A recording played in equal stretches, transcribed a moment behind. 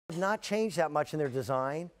have not changed that much in their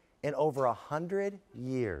design in over 100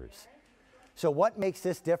 years. So what makes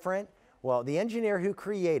this different? Well, the engineer who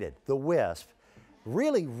created the WISP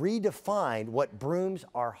really redefined what brooms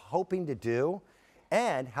are hoping to do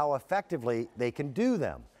and how effectively they can do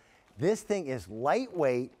them. This thing is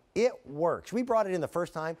lightweight, it works. We brought it in the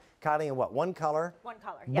first time, Kylie, in what, one color? One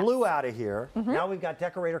color, yes. Blue out of here. Now we've got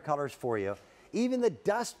decorator colors for you. Even the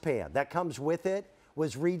dustpan that comes with it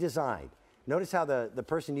was redesigned. Notice how the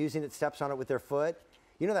person using it steps on it with their foot.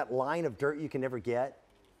 You know that line of dirt you can never get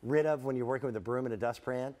rid of when you're working with a broom and a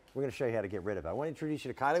dustpan? We're going to show you how to get rid of it. I want to introduce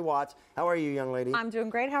you to Kylie Watts. How are you, young lady? I'm doing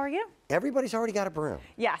great. How are you? Everybody's already got a broom.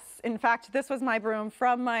 Yes. In fact, this was my broom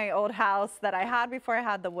from my old house that I had before I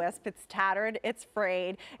had the WISP. It's tattered. It's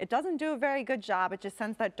frayed. It doesn't do a very good job. It just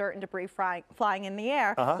sends that dirt and debris flying in the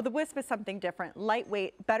air. But the WISP is something different.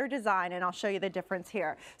 Lightweight, better design, and I'll show you the difference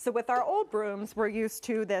here. So with our old brooms, we're used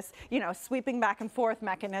to this, you know, sweeping back and forth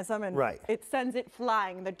mechanism, and it sends it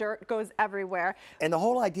flying. The dirt goes everywhere. And the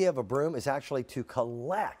whole idea of a broom is actually to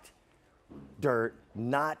collect dirt,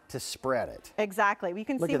 not to spread it. Exactly. You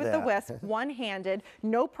can see with the WISP, one-handed,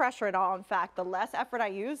 no pressure at all. In fact, the less effort I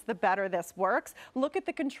use, the better this works. Look at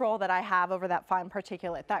the control that I have over that fine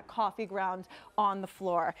particulate, that coffee ground on the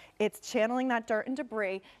floor. It's channeling that dirt and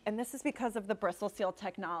debris, and this is because of the bristle seal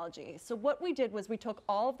technology. So what we did was we took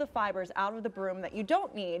all of the fibers out of the broom that you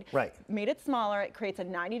don't need, made it smaller. It creates a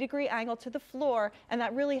 90-degree angle to the floor, and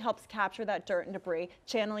that really helps capture that dirt and debris,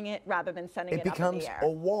 channeling it rather than sending it up in the air. It becomes a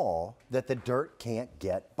wall that the dirt can't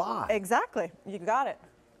get by. Exactly. You got it.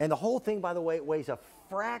 And the whole thing, by the way, weighs a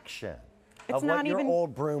fraction of what your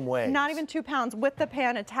old broom weighs. Not even 2 pounds with the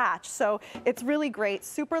pan attached. So it's really great,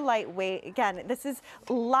 super lightweight. Again, this is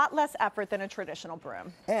a lot less effort than a traditional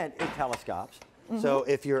broom. And it telescopes. So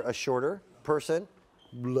if you're a shorter person,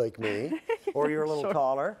 like me, or you're a little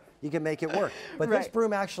taller, you can make it work. But this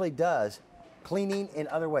broom actually does cleaning in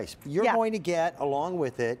other ways. You're going to get, along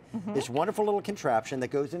with it, this wonderful little contraption that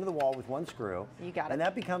goes into the wall with one screw. You got it. And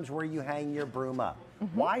that becomes where you hang your broom up.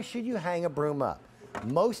 Why should you hang a broom up?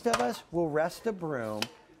 Most of us will rest a broom,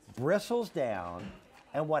 bristles down,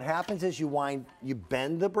 and what happens is you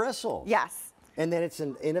bend the bristles. Yes. And then it's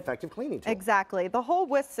an ineffective cleaning tool. Exactly. The whole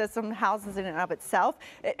WISP system houses in and of itself.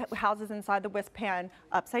 It houses inside the WISP pan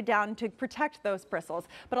upside down to protect those bristles.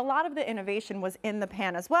 But a lot of the innovation was in the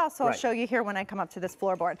pan as well. So I'll show you here when I come up to this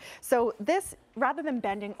floorboard. So this, rather than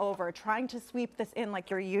bending over, trying to sweep this in like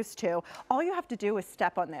you're used to, all you have to do is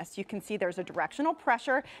step on this. You can see there's a directional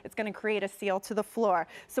pressure. It's going to create a seal to the floor.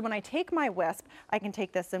 So when I take my WISP, I can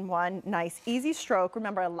take this in one nice, easy stroke.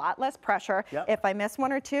 Remember, a lot less pressure. If I miss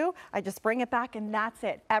one or two, I just bring it back and that's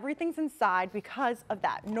it. Everything's inside because of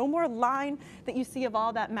that. No more line that you see of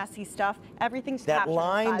all that messy stuff. Everything's captured inside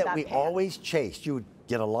that pan. That line that we always chased. You would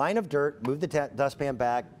get a line of dirt, move the dustpan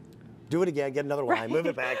back, do it again, get another line, move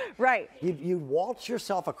it back. You'd waltz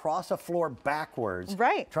yourself across a floor backwards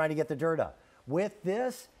trying to get the dirt up. With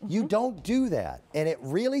this, you don't do that, and it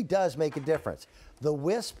really does make a difference. The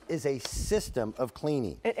WISP is a system of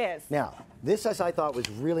cleaning. It is. Now, this, as I thought, was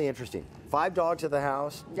really interesting. 5 dogs at the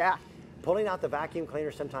house. Pulling out the vacuum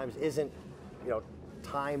cleaner sometimes isn't,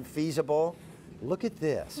 time feasible. Look at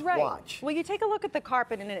this. Watch. Well, you take a look at the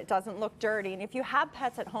carpet and it doesn't look dirty. And if you have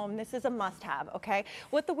pets at home, this is a must-have, okay?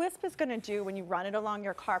 What the WISP is going to do when you run it along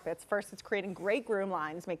your carpets, first it's creating great groom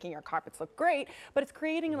lines, making your carpets look great, but it's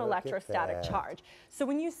creating an electrostatic charge. So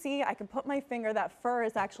when you see, I can put my finger, that fur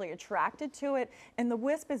is actually attracted to it, and the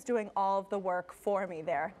WISP is doing all of the work for me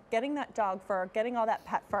there. Getting that dog fur, getting all that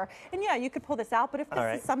pet fur. And yeah, you could pull this out, but if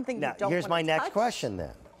this is something you don't want to touch. Here's my next question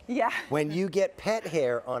then. When you get pet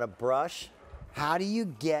hair on a brush, how do you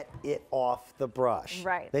get it off the brush?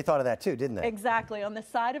 They thought of that too, didn't they? Exactly. On the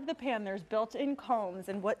side of the pan, there's built-in combs,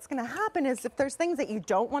 and what's going to happen is if there's things that you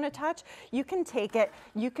don't want to touch, you can take it,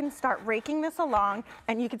 you can start raking this along,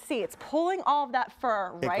 and you can see it's pulling all of that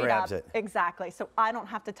fur right up. It grabs it. Exactly. So I don't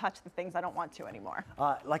have to touch the things I don't want to anymore.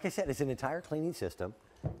 Like I said, it's an entire cleaning system,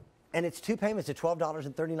 and it's 2 payments at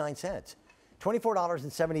 $12.39.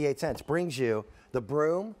 $24.78 brings you the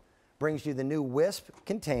broom, brings you the new WISP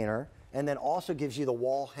container, and then also gives you the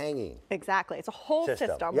wall hanging. Exactly. It's a whole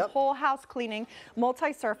system, whole house cleaning,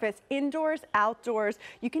 multi-surface, indoors, outdoors.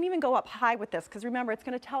 You can even go up high with this because remember, it's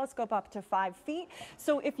going to telescope up to 5 feet.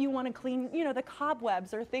 So if you want to clean, the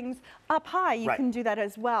cobwebs or things up high, you can do that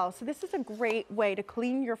as well. So this is a great way to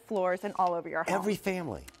clean your floors and all over your home. Every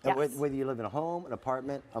family, whether you live in a home, an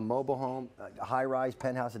apartment, a mobile home, a high-rise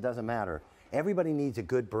penthouse, it doesn't matter. Everybody needs a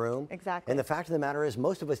good broom. Exactly. And the fact of the matter is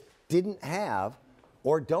most of us didn't have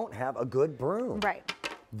or don't have a good broom. Right.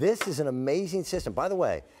 This is an amazing system. By the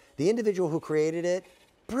way, the individual who created it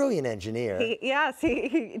brilliant engineer. Yes,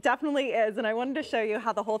 he definitely is. And I wanted to show you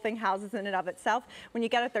how the whole thing houses in and of itself. When you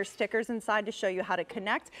get it, there's stickers inside to show you how to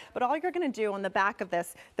connect. But all you're going to do on the back of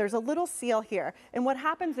this, there's a little seal here. And what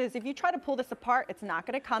happens is if you try to pull this apart, it's not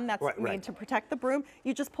going to come. That's made to protect the broom.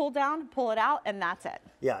 You just pull down, pull it out, and that's it.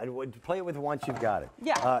 Yeah, and play it with once you've got it.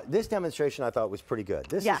 Yeah. This demonstration I thought was pretty good.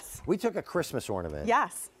 This is, we took a Christmas ornament.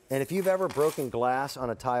 Yes. And if you've ever broken glass on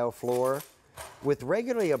a tile floor, with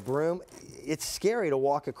regularly a broom, it's scary to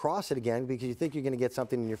walk across it again because you think you're going to get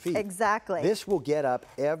something in your feet. Exactly. This will get up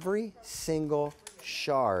every single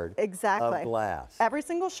shard of glass. Every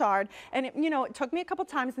single shard. And it, you know, it took me a couple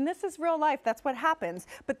times, and this is real life. That's what happens.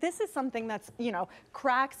 But this is something that's, you know,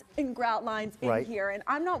 cracks and grout lines in here. And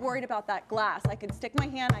I'm not worried about that glass. I can stick my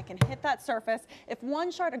hand, I can hit that surface. If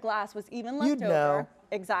one shard of glass was even left over,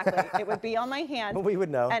 exactly, it would be on my hand. We would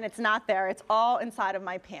know. And it's not there. It's all inside of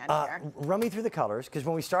my pan here. Run me through the colors, because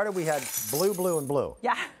when we started, we had blue, blue, and blue.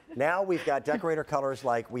 Yeah. Now we've got decorator colors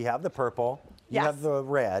like we have the purple. You have the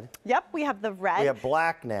red. Yep, we have the red. We have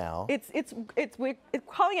black now. We're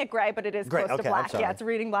calling it gray, but it is close to black. I'm Yeah, it's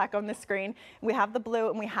reading black on the screen. We have the blue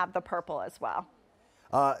and we have the purple as well.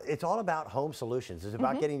 It's all about home solutions. It's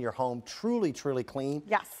about getting your home truly, truly clean.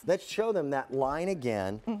 Yes. Let's show them that line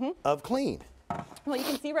again of clean. Well, you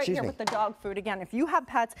can see right here with the dog food, again, if you have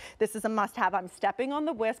pets, this is a must-have. I'm stepping on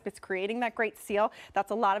the WISP. It's creating that great seal.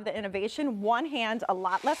 That's a lot of the innovation. One hand, a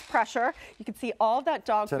lot less pressure. You can see all of that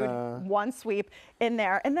dog food, one sweep in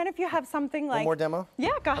there. And then if you have something like... One more demo?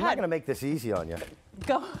 Yeah, go ahead. I'm not going to make this easy on you.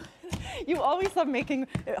 Go. You always love making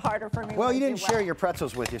it harder for me. Well, you didn't share your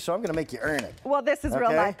pretzels with you, so I'm going to make you earn it. Well, this is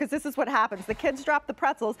real life, because this is what happens. The kids drop the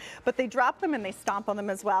pretzels, but they drop them and they stomp on them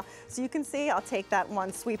as well. So you can see I'll take that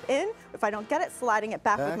one sweep in. If I don't get it, sliding it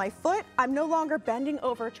back with my foot. I'm no longer bending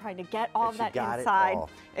over trying to get all of that inside.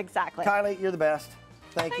 Exactly. Kylie, you're the best.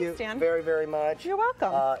 Thanks, you Dan. very, very much. You're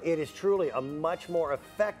welcome. It is truly a much more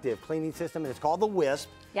effective cleaning system, and it's called the WISP.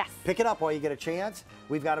 Yes. Pick it up while you get a chance.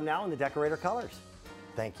 We've got them now in the decorator colors.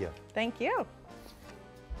 Thank you. Thank you.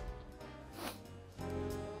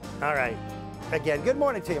 All right. Again, good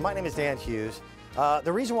morning to you. My name is Dan Hughes.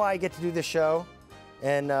 The reason why I get to do this show,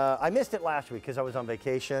 and I missed it last week because I was on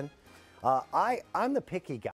vacation, I'm the picky guy.